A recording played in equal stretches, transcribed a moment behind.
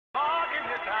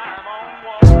And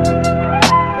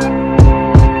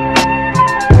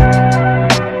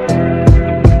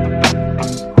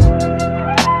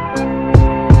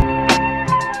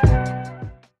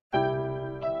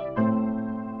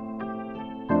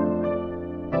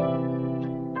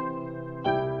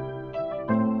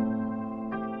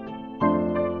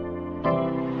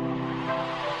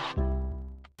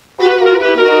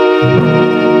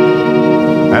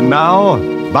now,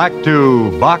 back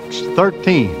to Box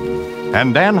 13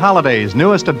 and Dan Holliday's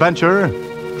newest adventure,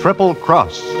 Triple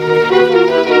Cross.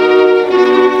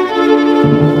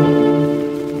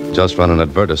 Just run an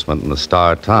advertisement in the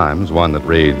Star Times, one that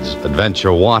reads,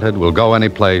 "Adventure wanted, will go any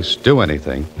place, do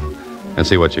anything," and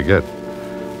see what you get.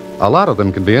 A lot of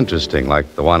them can be interesting,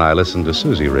 like the one I listened to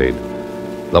Susie read.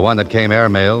 The one that came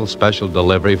airmail, special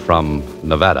delivery from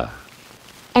Nevada.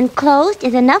 Enclosed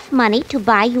is enough money to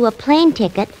buy you a plane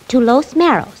ticket to Los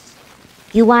Meros.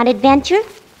 You want adventure?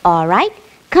 All right.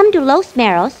 Come to Los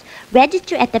Meros,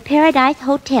 register at the Paradise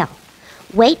Hotel.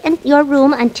 Wait in your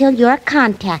room until you're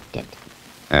contacted.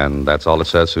 And that's all it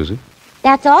says, Susie?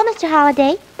 That's all, Mr.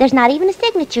 Holliday. There's not even a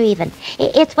signature even.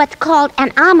 It's what's called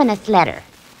an ominous letter.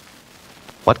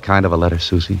 What kind of a letter,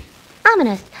 Susie?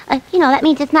 Ominous. That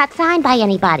means it's not signed by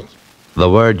anybody. The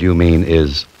word you mean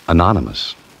is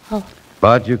anonymous. Oh.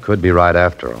 But you could be right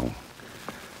after all.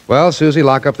 Well, Susie,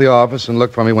 lock up the office and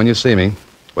look for me when you see me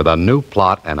with a new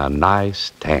plot and a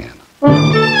nice tan.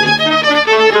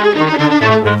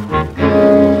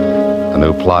 A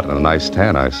new plot and a nice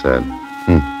tan, I said.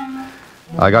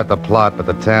 I got the plot, but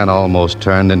the tan almost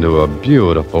turned into a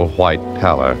beautiful white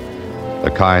pallor, the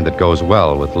kind that goes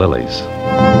well with lilies.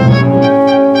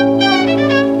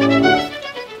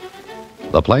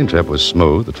 The plane trip was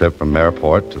smooth. The trip from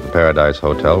Airport to the Paradise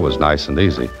Hotel was nice and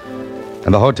easy.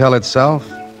 And the hotel itself,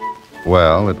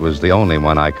 well, it was the only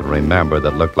one I could remember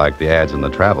that looked like the ads in the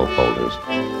travel folders.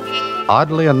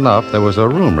 Oddly enough, there was a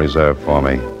room reserved for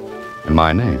me in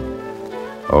my name.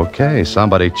 Okay,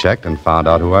 somebody checked and found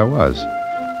out who I was.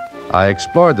 I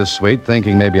explored the suite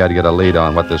thinking maybe I'd get a lead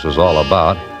on what this was all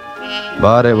about,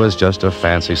 but it was just a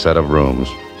fancy set of rooms,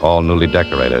 all newly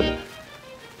decorated.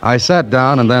 I sat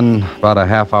down, and then about a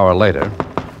half hour later...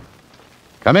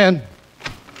 Come in.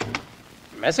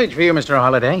 Message for you, Mr.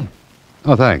 Holliday.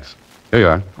 Oh, thanks. Here you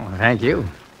are. Oh, thank you.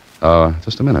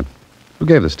 Just a minute. Who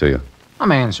gave this to you? A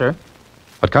man, sir.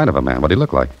 What kind of a man? What did he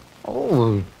look like?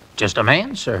 Oh, just a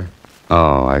man, sir.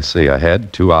 Oh, I see. A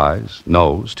head, 2 eyes,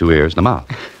 nose, 2 ears, and a mouth.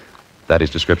 That his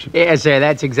description? Yes, sir.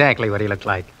 That's exactly what he looked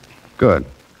like. Good.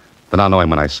 Then I'll know him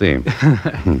when I see him.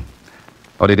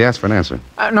 Oh, did he ask for an answer?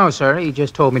 No, sir. He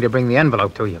just told me to bring the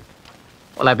envelope to you.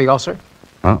 Will that be all, sir?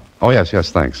 Oh,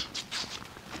 yes, thanks.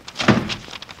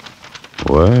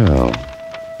 Well,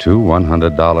 2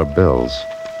 $100 bills.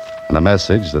 And a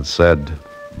message that said,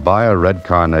 "Buy a red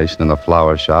carnation in the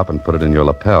flower shop and put it in your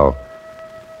lapel.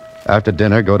 After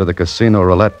dinner, go to the casino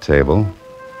roulette table.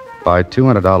 Buy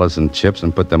 $200 in chips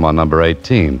and put them on number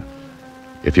 18.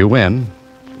 If you win,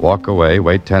 walk away,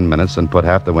 wait 10 minutes, and put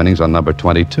half the winnings on number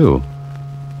 22.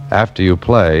 After you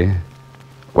play,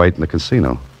 wait in the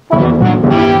casino."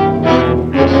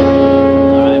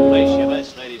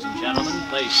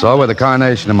 So with the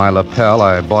carnation in my lapel,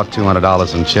 I bought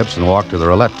 $200 in chips and walked to the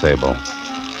roulette table.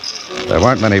 There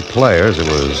weren't many players. It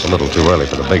was a little too early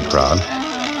for the big crowd.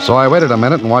 So I waited a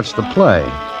minute and watched the play.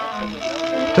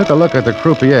 Took a look at the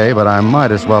croupier, but I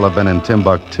might as well have been in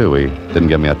Timbuktu. He didn't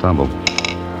give me a tumble.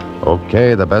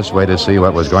 Okay, the best way to see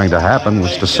what was going to happen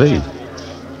was to see.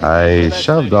 I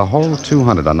shoved the whole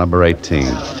 200 on number 18.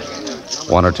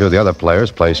 1 or 2 of the other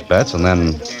players placed bets, and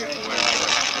then...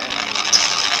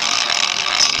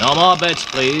 No more bets,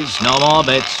 please. No more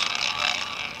bets.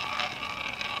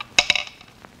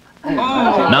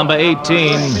 Number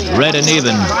 18, red and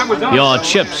even. Your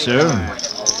chip, sir.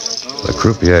 The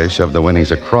croupier shoved the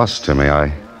winnings across to me.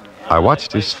 I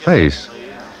watched his face.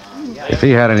 If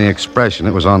he had any expression,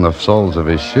 it was on the soles of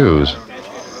his shoes.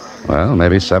 Well,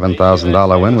 maybe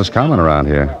 $7,000 win was common around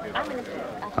here.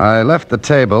 I left the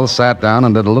table, sat down,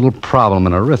 and did a little problem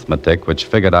in arithmetic, which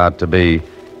figured out to be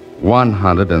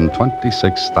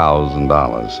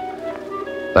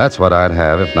 $126,000. That's what I'd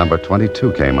have if number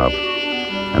 22 came up.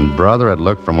 And brother, it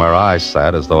looked from where I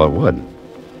sat as though it would.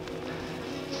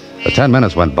 The 10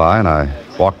 minutes went by, and I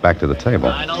walked back to the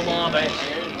table. No more bets.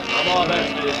 No more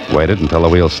bets. Waited until the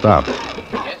wheel stopped.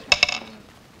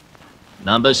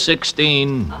 Number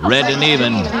 16, red and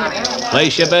even.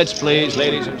 Place your bets, please,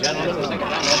 ladies and gentlemen.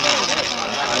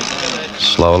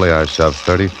 Slowly, I shoved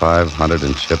 3,500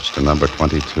 in chips to number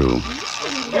 22.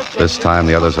 This time,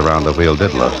 the others around the wheel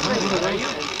did look.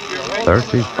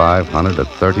 3,500 at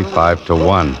 35 to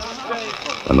 1.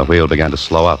 Then the wheel began to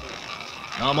slow up.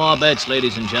 No more bets,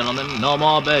 ladies and gentlemen. No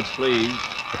more bets, please.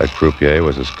 That croupier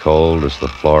was as cold as the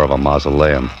floor of a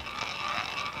mausoleum.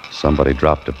 Somebody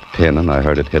dropped a pin, and I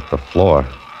heard it hit the floor.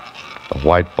 The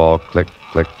white ball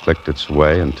clicked its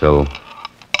way until...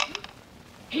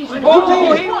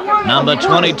 Number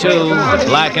 22,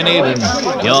 black and even.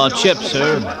 Your chip,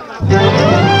 sir.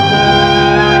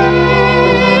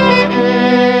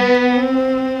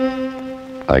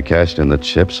 I cashed in the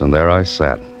chips, and there I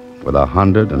sat, with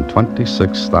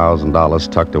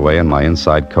 $126,000 tucked away in my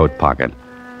inside coat pocket.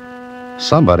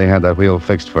 Somebody had that wheel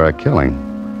fixed for a killing.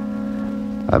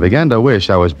 I began to wish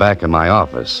I was back in my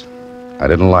office. I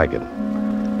didn't like it.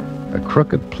 A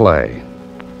crooked play.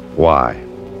 Why?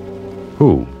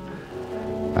 Who?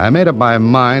 I made up my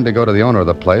mind to go to the owner of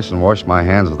the place and wash my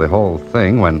hands of the whole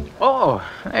thing when... Oh,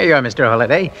 there you are, Mr.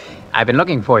 Holliday. I've been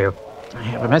looking for you. I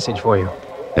have a message for you.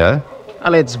 Yeah?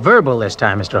 Well, it's verbal this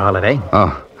time, Mr. Holliday.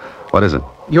 Oh, what is it?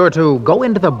 You're to go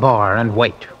into the bar and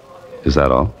wait. Is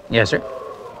that all? Yes, sir.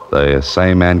 The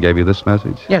same man gave you this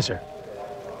message? Yes, sir.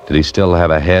 Did he still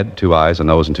have a head, 2 eyes, a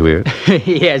nose, and 2 ears?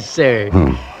 Yes, sir.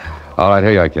 All right,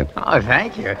 here you are, kid. Oh,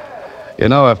 thank you. You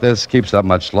know, if this keeps up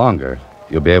much longer,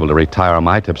 you'll be able to retire on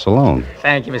my tips alone.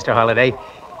 Thank you, Mr. Holliday.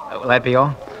 Will that be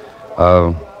all?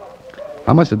 How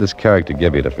much did this character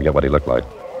give you to forget what he looked like?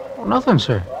 Oh, nothing,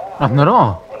 sir. Nothing at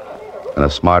all. And a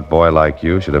smart boy like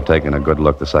you should have taken a good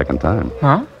look the second time.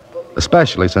 Huh?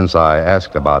 Especially since I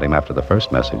asked about him after the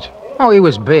first message. Oh, he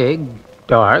was big,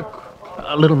 dark,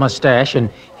 a little mustache, and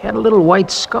he had a little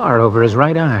white scar over his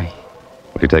right eye.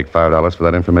 Would you take $5 for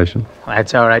that information?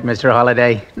 That's all right, Mr.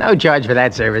 Holliday. No charge for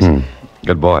that service.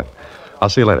 Good boy. I'll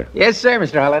see you later. Yes, sir,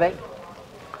 Mr. Holliday.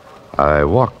 I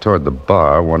walked toward the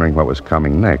bar, wondering what was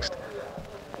coming next.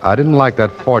 I didn't like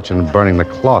that fortune burning the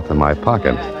cloth in my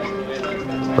pocket.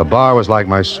 The bar was like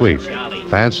my suite.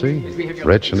 Fancy,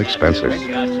 rich, and expensive.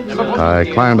 I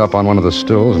climbed up on one of the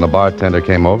stools, and the bartender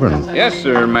came over and... Yes,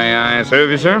 sir. May I serve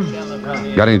you, sir?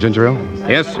 Got any ginger ale?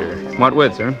 Yes, sir. What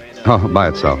with, sir? Oh, by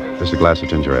itself. Just a glass of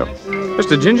ginger ale.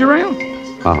 Just a ginger ale?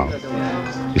 Uh-huh.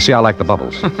 You see, I like the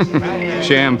bubbles.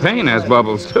 Champagne has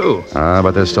bubbles, too.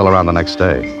 But they're still around the next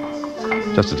day.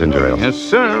 Just a ginger ale. Yes,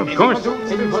 sir. Of course.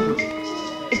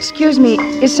 Excuse me,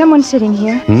 is someone sitting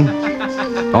here?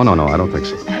 Oh, no, I don't think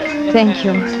so. Thank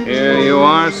you. Here you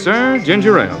are, sir.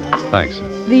 Ginger ale. Thanks.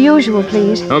 The usual,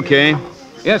 please. Okay.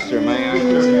 Yes, sir. May I?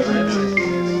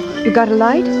 You got a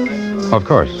light? Of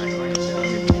course.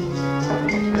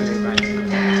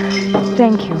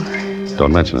 Thank you.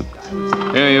 Don't mention it.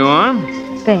 Here you are.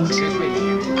 Thanks.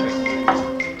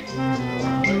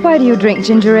 Why do you drink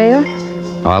ginger ale?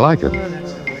 Oh, I like it.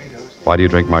 Why do you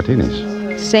drink martinis?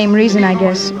 Same reason, I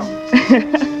guess.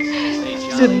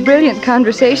 It's a brilliant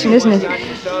conversation, isn't it?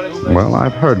 Well,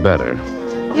 I've heard better.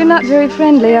 You're not very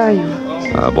friendly, are you?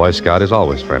 A Boy Scout is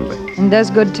always friendly. And does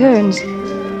good turns.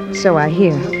 So I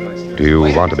hear. Do you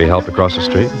want to be helped across the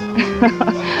street?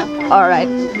 All right,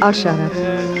 I'll shut up.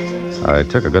 I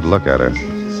took a good look at her.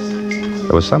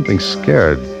 There was something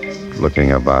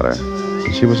scared-looking about her.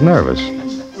 And she was nervous.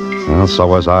 Well, so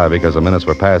was I, because the minutes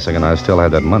were passing and I still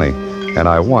had that money. And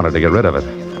I wanted to get rid of it.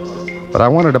 But I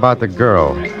wondered about the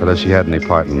girl, whether she had any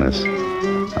part in this.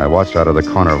 I watched out of the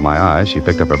corner of my eye. She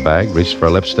picked up her bag, reached for a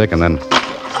lipstick, and then...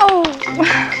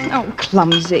 Oh,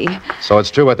 clumsy. So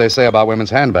it's true what they say about women's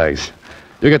handbags.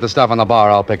 You get the stuff on the bar,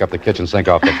 I'll pick up the kitchen sink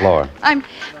off the floor. I'm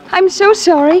so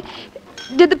sorry.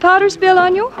 Did the powder spill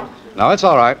on you? No, it's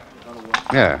all right.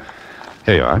 Yeah.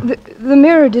 Here you are. The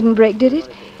mirror didn't break, did it?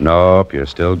 Nope, you're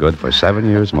still good for 7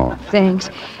 years more. Thanks.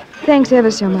 Thanks ever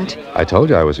so much. I told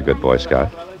you I was a good Boy Scout.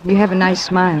 You have a nice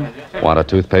smile. Want a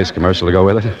toothpaste commercial to go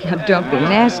with it? Now, don't be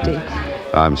nasty.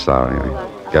 I'm sorry.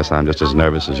 I guess I'm just as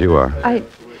nervous as you are.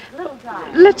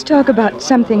 Let's talk about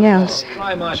something else.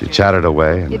 She chattered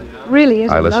away, and It really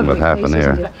is I a listened with lovely half an place,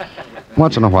 ear. isn't it?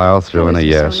 Once in a while, threw in a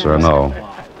yes or a no,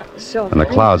 So and the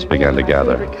clouds began to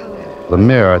gather. The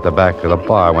mirror at the back of the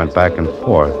bar went back and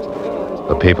forth.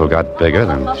 The people got bigger,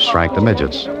 then shrank to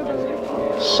midgets.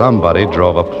 Somebody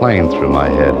drove a plane through my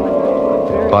head.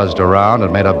 It buzzed around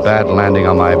and made a bad landing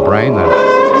on my brain, then...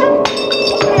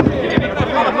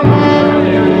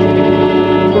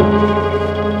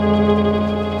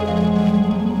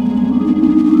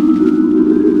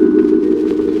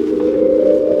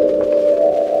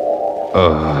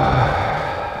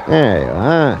 There you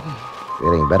are.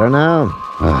 Feeling better now?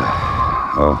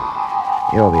 Oh,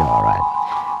 You'll be all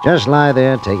right. Just lie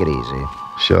there, take it easy.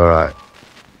 sure,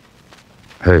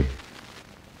 Hey,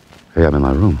 I'm in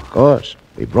my room. Of course.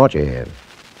 We brought you here.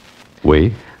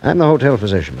 We? I'm the hotel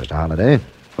physician, Mr. Holliday.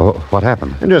 Oh, what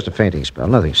happened? And just a fainting spell,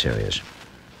 nothing serious.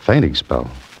 Fainting spell.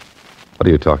 What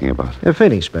are you talking about?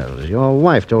 Fainting spells. Your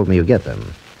wife told me you get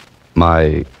them.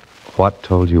 My what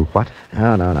told you what?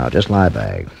 No. Just lie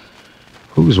back.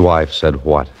 Whose wife said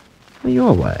what? Well,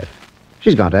 your wife.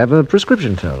 She's got to have a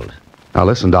prescription filled. Now,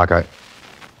 listen, Doc, Hand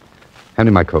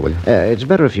me my coat, will you? It's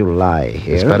better if you lie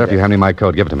here. It's better if you hand me my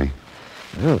coat. Give it to me.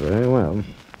 Oh, very well.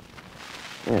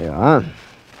 There you are.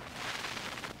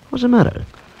 What's the matter?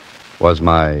 Was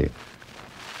my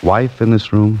wife in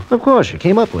this room? Of course, she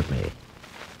came up with me.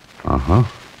 Uh-huh.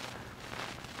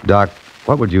 Doc,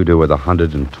 what would you do with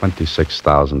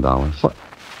 $126,000? What?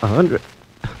 100?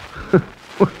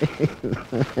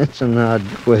 That's an odd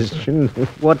question.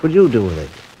 What would you do with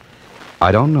it?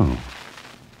 I don't know.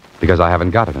 Because I haven't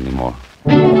got it anymore.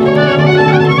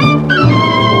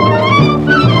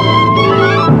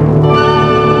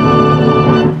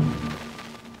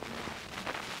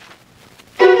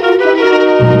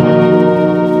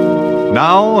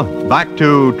 Now, back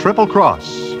to Triple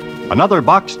Cross, another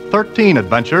Box 13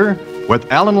 adventure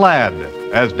with Alan Ladd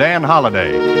as Dan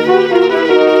Holliday.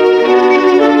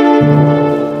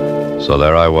 So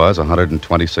there I was,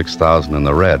 $126,000 in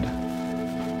the red.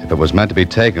 If it was meant to be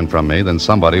taken from me, then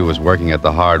somebody was working it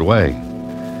the hard way.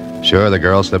 Sure, the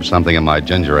girl slipped something in my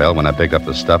ginger ale when I picked up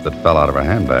the stuff that fell out of her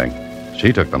handbag.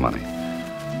 She took the money.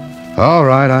 All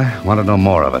right, I wanted no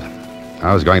more of it.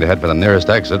 I was going to head for the nearest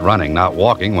exit, running, not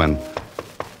walking, when...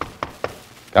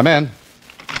 Come in.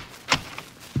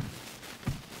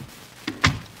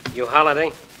 You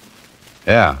Holiday?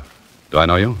 Yeah. Do I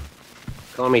know you?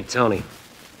 Call me Tony.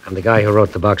 I'm the guy who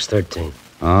wrote the Box 13.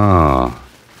 Oh.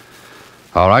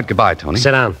 All right, goodbye, Tony.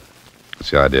 Sit down.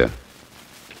 What's the idea?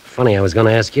 Funny, I was going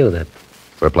to ask you that.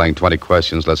 If we're playing 20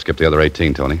 questions, let's skip the other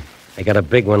 18, Tony. I got a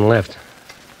big one left.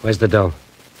 Where's the dough?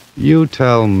 You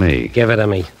tell me. Give it to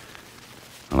me.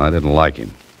 Well, I didn't like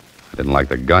him. I didn't like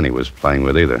the gun he was playing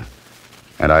with either.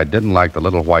 And I didn't like the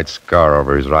little white scar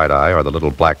over his right eye or the little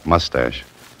black mustache.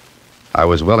 I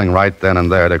was willing right then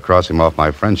and there to cross him off my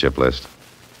friendship list.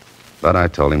 But I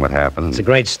told him what happened. It's a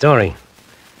great story.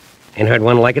 Ain't heard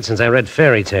one like it since I read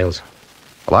fairy tales.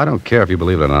 Well, I don't care if you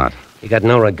believe it or not. You got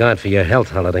no regard for your health,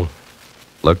 Holiday.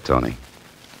 Look, Tony,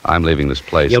 I'm leaving this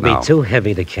place You'll now. be too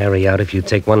heavy to carry out if you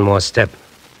take one more step.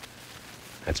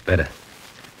 That's better.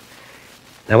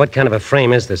 Now, what kind of a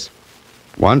frame is this?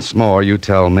 Once more, you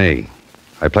tell me.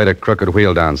 I played a crooked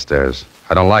wheel downstairs.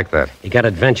 I don't like that. You got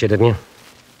adventure, didn't you?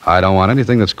 I don't want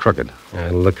anything that's crooked.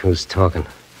 Look who's talking.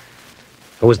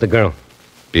 Who was the girl?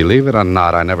 Believe it or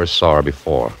not, I never saw her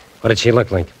before. What did she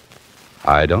look like?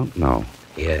 I don't know.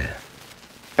 Yeah.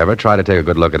 Ever try to take a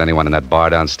good look at anyone in that bar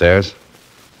downstairs?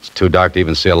 It's too dark to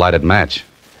even see a lighted match.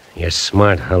 You're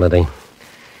smart, Holiday.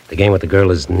 The game with the girl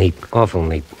is neat, awful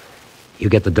neat. You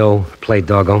get the dough, play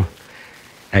doggo,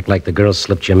 act like the girl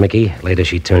slipped you Mickey. Later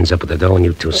she turns up with the dough and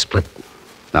you two split.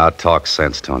 Now talk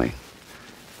sense, Tony.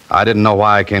 I didn't know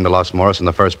why I came to Los Morris in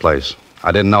the first place.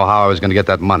 I didn't know how I was going to get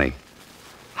that money.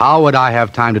 How would I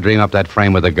have time to dream up that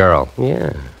frame with the girl?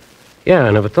 Yeah,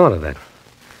 I never thought of that.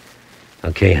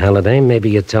 Okay, Holiday, maybe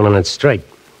you're telling it straight.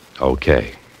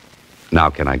 Okay. Now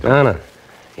can I go? No.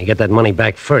 You get that money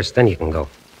back first, then you can go.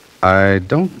 I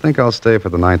don't think I'll stay for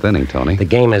the ninth inning, Tony. The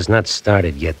game has not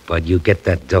started yet, bud. You get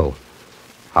that dough.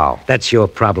 How? That's your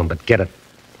problem, but get it.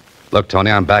 Look, Tony,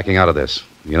 I'm backing out of this.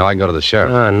 You know I can go to the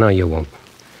sheriff. No, you won't.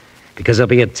 Because there'll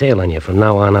be a tail on you from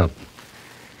now on out.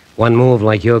 One move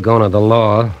like you're going to the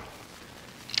law.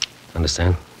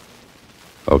 Understand?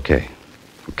 Okay,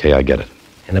 I get it.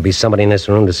 And there'll be somebody in this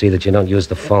room to see that you don't use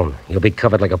the phone. You'll be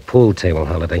covered like a pool table,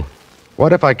 Holiday.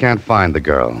 What if I can't find the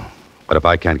girl? What if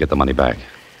I can't get the money back?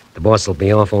 The boss will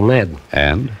be awful mad.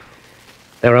 And?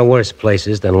 There are worse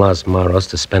places than Los Morros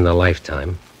to spend a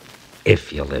lifetime.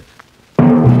 If you live.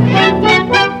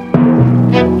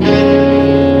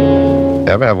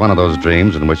 Ever have one of those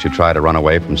dreams in which you try to run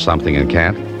away from something and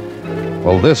can't?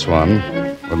 Well, this one,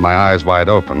 with my eyes wide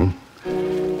open,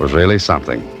 was really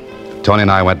something. Tony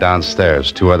and I went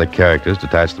downstairs. Two other characters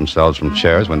detached themselves from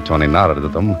chairs when Tony nodded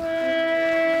at them.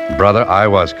 Brother, I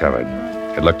was covered.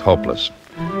 It looked hopeless.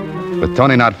 With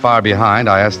Tony not far behind,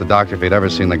 I asked the doctor if he'd ever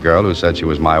seen the girl who said she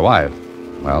was my wife.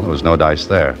 Well, there was no dice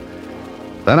there.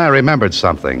 Then I remembered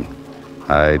something.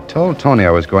 I told Tony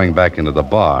I was going back into the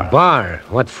bar. Bar?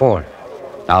 What for?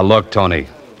 Now, look, Tony.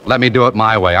 Let me do it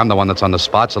my way. I'm the one that's on the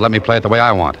spot, so let me play it the way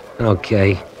I want.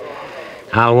 Okay.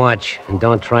 I'll watch. And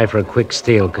don't try for a quick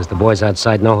steal, because the boys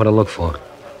outside know who to look for.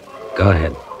 Go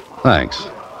ahead. Thanks.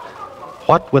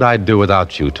 What would I do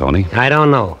without you, Tony? I don't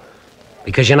know.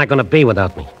 Because you're not going to be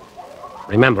without me.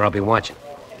 Remember, I'll be watching.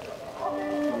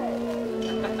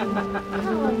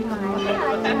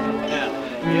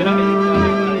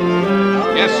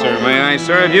 Yes, sir. May I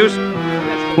serve you?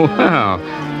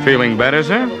 Well, feeling better,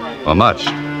 sir? Well, much.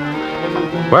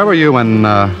 Where were you when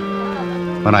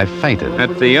I fainted?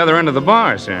 At the other end of the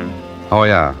bar, sir. Oh,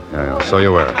 yeah. So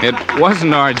you were. It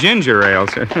wasn't our ginger ale,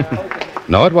 sir.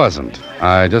 No, it wasn't.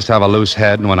 I just have a loose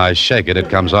head, and when I shake it, it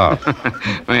comes off.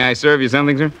 May I serve you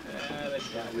something, sir?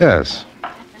 Yes.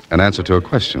 An answer to a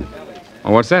question.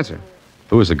 Oh, what's that, sir?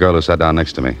 Who was the girl who sat down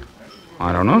next to me?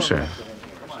 I don't know, sir.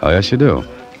 Oh, yes, you do.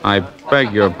 I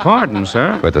beg your pardon,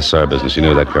 sir. Quit the sir business. You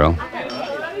knew that girl.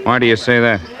 Why do you say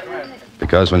that?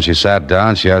 Because when she sat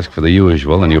down, she asked for the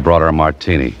usual, and you brought her a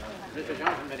martini.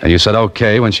 And you said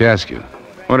okay when she asked you.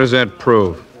 What does that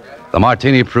prove? The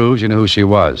martini proves you knew who she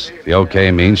was. The okay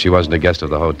means she wasn't a guest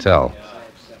of the hotel.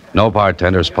 No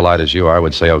bartender as polite as you are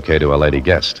would say okay to a lady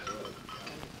guest.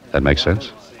 That makes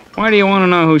sense? Why do you want to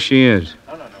know who she is?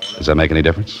 Does that make any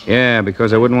difference? Yeah,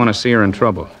 because I wouldn't want to see her in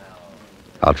trouble.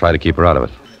 I'll try to keep her out of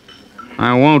it.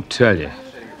 I won't tell you.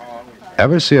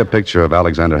 Ever see a picture of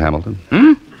Alexander Hamilton?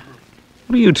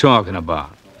 What are you talking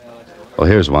about? Well,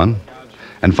 here's one.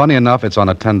 And funny enough, it's on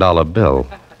a $10 bill.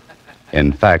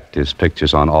 In fact, his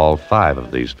picture's on all 5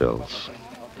 of these bills.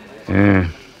 Yeah.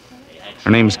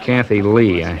 Her name's Kathy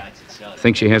Lee. I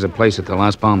think she has a place at the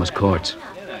Las Palmas courts.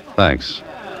 Thanks.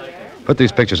 Put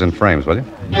these pictures in frames, will you?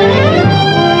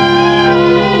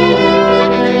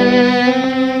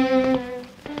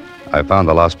 I found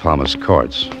the Las Palmas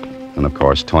courts. And, of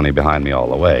course, Tony behind me all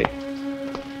the way.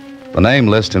 The name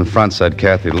list in front said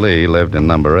Kathy Lee lived in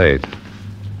number 8.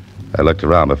 I looked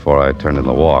around before I turned in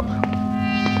the walk.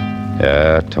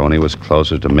 Yeah, Tony was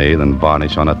closer to me than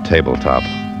varnish on a tabletop.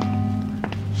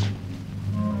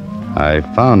 I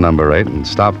found number 8 and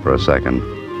stopped for a second.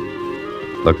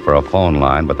 Looked for a phone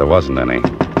line, but there wasn't any.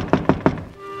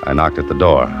 I knocked at the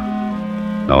door.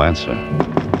 No answer.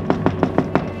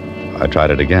 I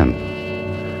tried it again.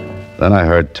 Then I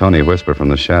heard Tony whisper from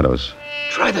the shadows.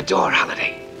 Try the door,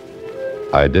 Holiday.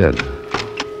 I did.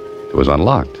 It was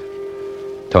unlocked.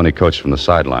 Tony coached from the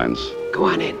sidelines. Go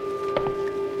on in.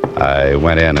 I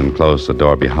went in and closed the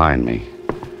door behind me.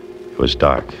 It was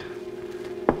dark.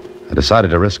 I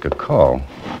decided to risk a call.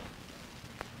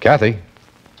 Kathy?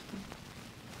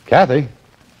 Kathy?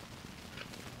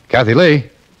 Kathy Lee?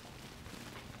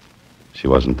 She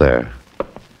wasn't there.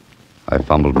 I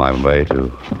fumbled my way to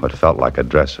what felt like a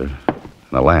dresser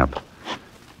and a lamp.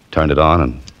 Turned it on,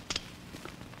 and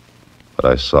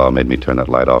what I saw made me turn that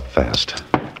light off fast.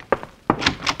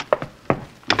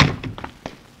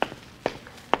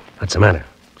 What's the matter?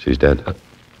 She's dead.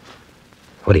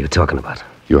 What are you talking about?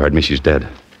 You heard me. She's dead.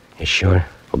 You sure?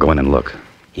 Well, go in and look.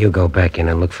 You go back in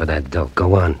and look for that dope.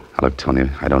 Go on. Now, look, Tony,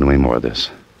 I don't know any more of this.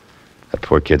 That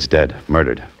poor kid's dead.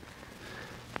 Murdered. I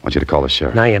want you to call the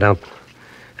sheriff. No, you don't.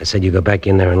 I said you go back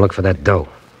in there and look for that dough.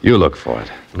 You look for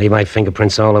it. Leave my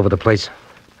fingerprints all over the place.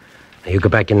 Now you go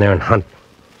back in there and hunt.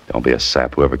 Don't be a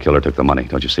sap. Whoever killed her took the money.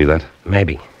 Don't you see that?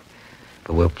 Maybe.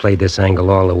 But we'll play this angle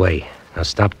all the way. Now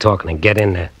stop talking and get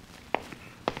in there.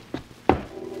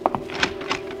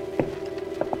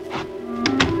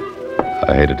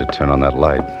 I hated to turn on that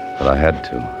light, but I had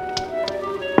to.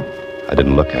 I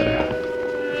didn't look at her.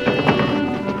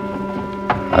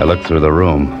 I looked through the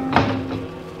room.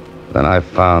 Then I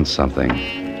found something.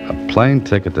 A plane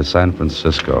ticket to San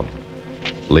Francisco,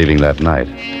 leaving that night.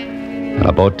 And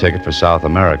a boat ticket for South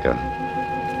America.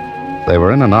 They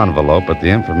were in an envelope, but the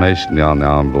information on the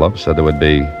envelope said there would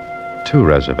be 2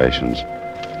 reservations.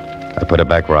 I put it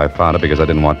back where I found it because I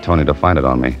didn't want Tony to find it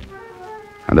on me.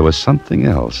 And there was something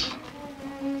else.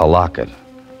 A locket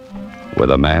with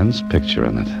a man's picture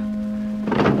in it.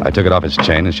 I took it off his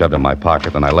chain and shoved it in my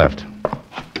pocket, then I left.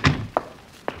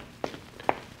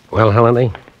 Well,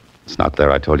 Holiday? It's not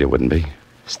there. I told you it wouldn't be.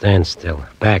 Stand still.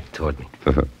 Back toward me.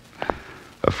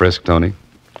 A frisk, Tony?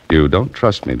 You don't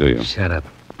trust me, do you? Shut up.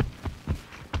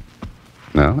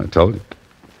 No, I told you.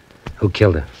 Who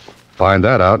killed her? Find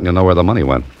that out and you'll know where the money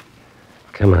went.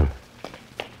 Come on.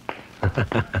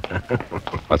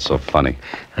 What's so funny?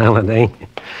 Holiday,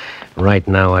 right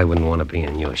now I wouldn't want to be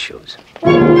in your shoes.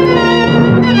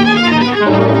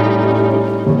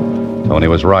 Tony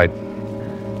was right.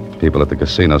 People at the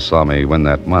casino saw me win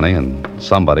that money, and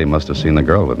somebody must have seen the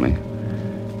girl with me.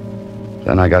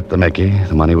 Then I got the Mickey.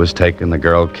 The money was taken, the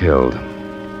girl killed.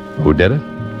 Who did it?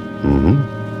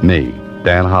 Me,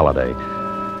 Dan Holliday.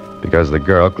 Because the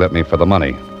girl clipped me for the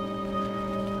money.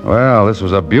 Well, this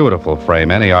was a beautiful frame.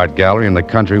 Any art gallery in the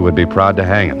country would be proud to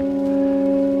hang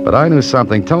it. But I knew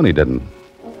something Tony didn't.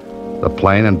 The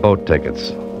plane and boat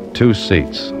tickets. 2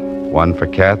 seats. One for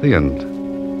Kathy and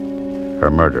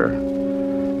her murderer.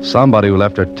 Somebody who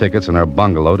left her tickets in her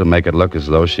bungalow to make it look as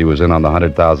though she was in on the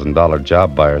 $100,000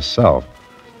 job by herself.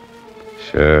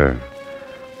 Sure.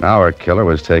 Now our killer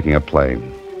was taking a plane.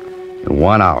 In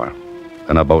 1 hour,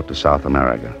 in a boat to South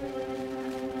America.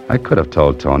 I could have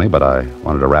told Tony, but I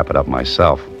wanted to wrap it up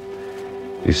myself.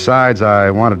 Besides,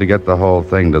 I wanted to get the whole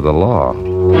thing to the law.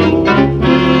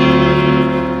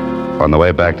 On the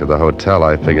way back to the hotel,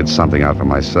 I figured something out for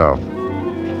myself.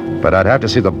 But I'd have to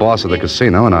see the boss of the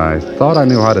casino, and I thought I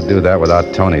knew how to do that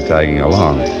without Tony tagging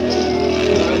along. The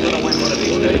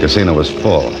casino was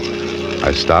full.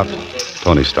 I stopped.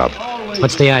 Tony stopped.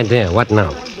 What's the idea? What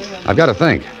now? I've got to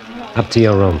think. Up to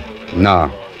your room. No.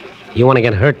 You want to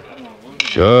get hurt?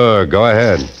 Sure, go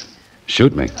ahead.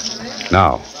 Shoot me.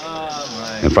 Now.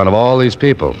 In front of all these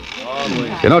people.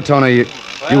 You know, Tony,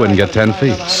 you wouldn't get 10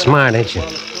 feet. Smart, ain't you?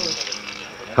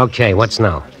 Okay, what's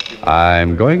now?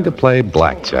 I'm going to play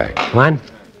blackjack. What?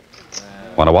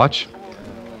 Want to watch?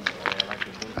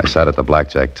 I sat at the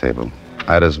blackjack table.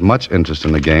 I had as much interest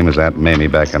in the game as Aunt Mamie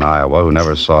back in Iowa, who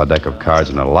never saw a deck of cards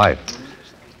in her life.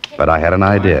 But I had an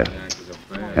idea,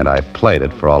 and I played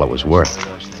it for all it was worth.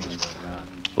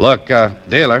 Look,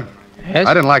 dealer, Yes?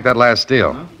 I didn't like that last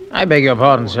deal. I beg your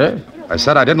pardon, sir. I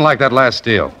said I didn't like that last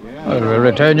deal. Well,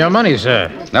 return your money, sir.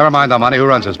 Never mind the money. Who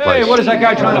runs this place? Hey, what is that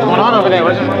guy trying to put on over there?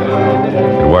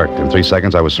 It worked. In 3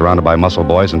 seconds, I was surrounded by muscle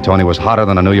boys, and Tony was hotter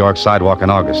than a New York sidewalk in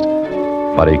August.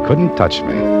 But he couldn't touch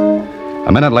me.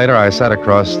 A minute later, I sat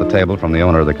across the table from the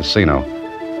owner of the casino.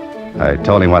 I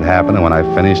told him what happened, and when I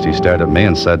finished, he stared at me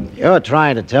and said, You're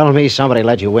trying to tell me somebody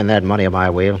let you win that money on my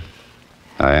wheel?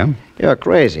 I am? You're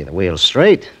crazy. The wheel's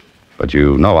straight. But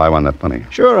you know I won that money.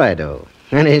 Sure I do.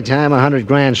 Any time 100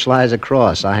 grand slides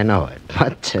across, I know it.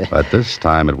 But this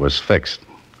time it was fixed.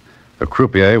 The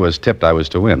croupier was tipped I was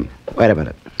to win. Wait a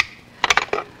minute.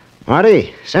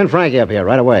 Marty, send Frankie up here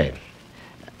right away.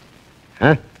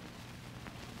 Huh?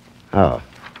 Oh.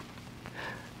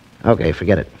 Okay,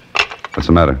 forget it. What's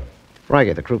the matter?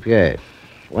 Frankie, the croupier,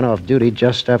 went off duty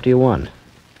just after you won.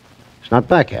 He's not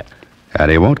back yet.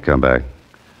 And he won't come back.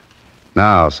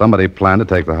 Now, somebody planned to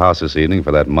take the house this evening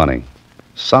for that money.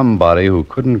 Somebody who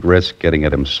couldn't risk getting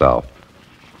it himself.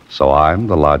 So I'm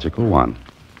the logical one.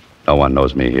 No one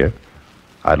knows me here.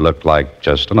 I'd look like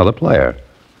just another player.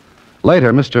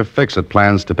 Later, Mr. Fix-It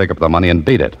plans to pick up the money and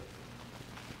beat it.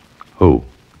 Who?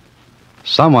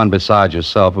 Someone besides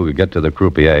yourself who could get to the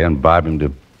croupier and bribe him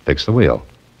to fix the wheel.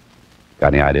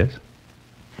 Got any ideas?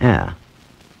 Yeah.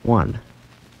 One.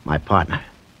 My partner.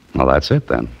 Well, that's it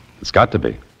then. It's got to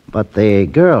be. But the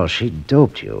girl, she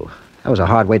doped you. That was a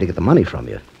hard way to get the money from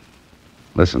you.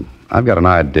 Listen, I've got an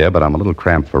idea, but I'm a little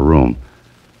cramped for room.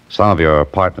 Some of your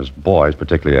partner's boys,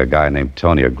 particularly a guy named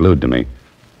Tony, are glued to me.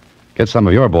 Get some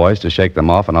of your boys to shake them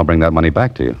off, and I'll bring that money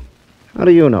back to you. How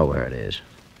do you know where it is?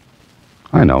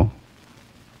 I know.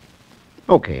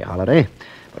 Okay, Holiday.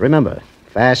 But remember,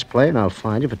 fast play, and I'll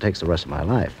find you if it takes the rest of my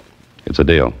life. It's a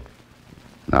deal.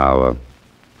 Now,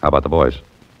 how about the boys?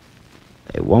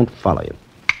 They won't follow you.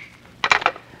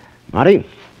 Marty,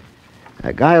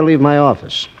 that guy will leave my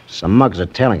office. Some mugs are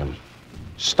tailing him.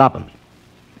 Stop him.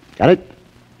 Got it?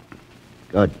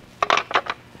 Good.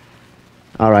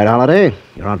 All right, Holiday,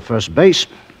 you're on first base.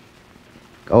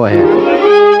 Go ahead.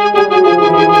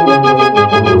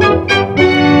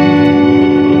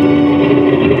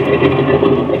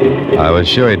 I was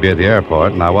sure he'd be at the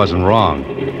airport, and I wasn't wrong.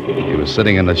 He was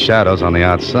sitting in the shadows on the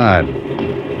outside.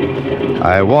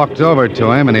 I walked over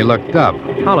to him, and he looked up.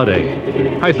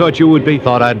 Holiday, I thought you would be...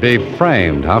 Thought I'd be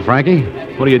framed, huh, Frankie?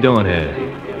 What are you doing here?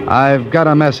 I've got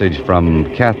a message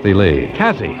from Kathy Lee.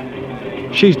 Kathy?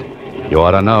 She's... You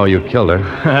ought to know you killed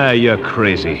her. You're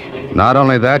crazy. Not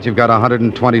only that, you've got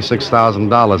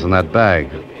 $126,000 in that bag.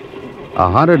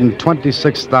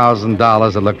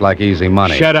 $126,000 that looked like easy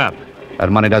money. Shut up.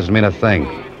 That money doesn't mean a thing.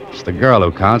 It's the girl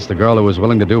who counts, the girl who was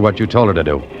willing to do what you told her to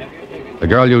do. The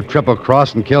girl you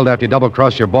triple-crossed and killed after you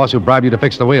double-crossed your boss who bribed you to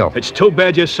fix the wheel. It's too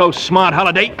bad you're so smart,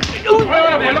 Holiday.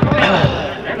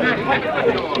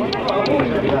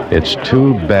 It's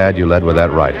too bad you led with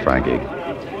that right, Frankie.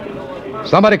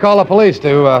 Somebody call the police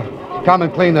to come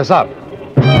and clean this up.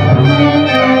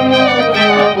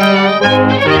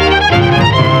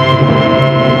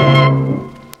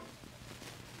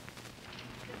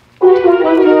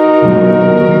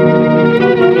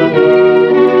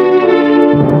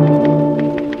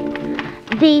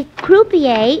 The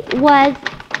croupier was...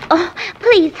 Oh,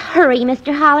 please hurry,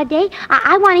 Mr. Holliday.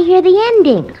 I want to hear the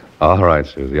ending. All right,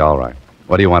 Susie, all right.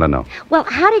 What do you want to know? Well,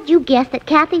 how did you guess that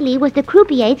Kathy Lee was the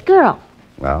croupier's girl?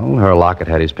 Well, her locket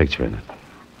had his picture in it.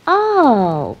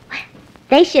 Oh,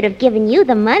 they should have given you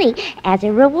the money as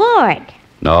a reward.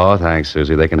 No, thanks,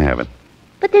 Susie. They can have it.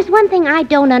 But there's one thing I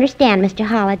don't understand, Mr.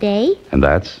 Holliday. And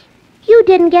that's? You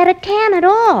didn't get a tan at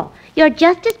all. You're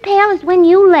just as pale as when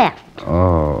you left.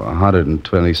 Oh.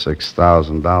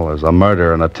 $126,000. A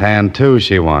murder and a tan, too,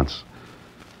 she wants.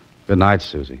 Good night,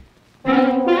 Susie.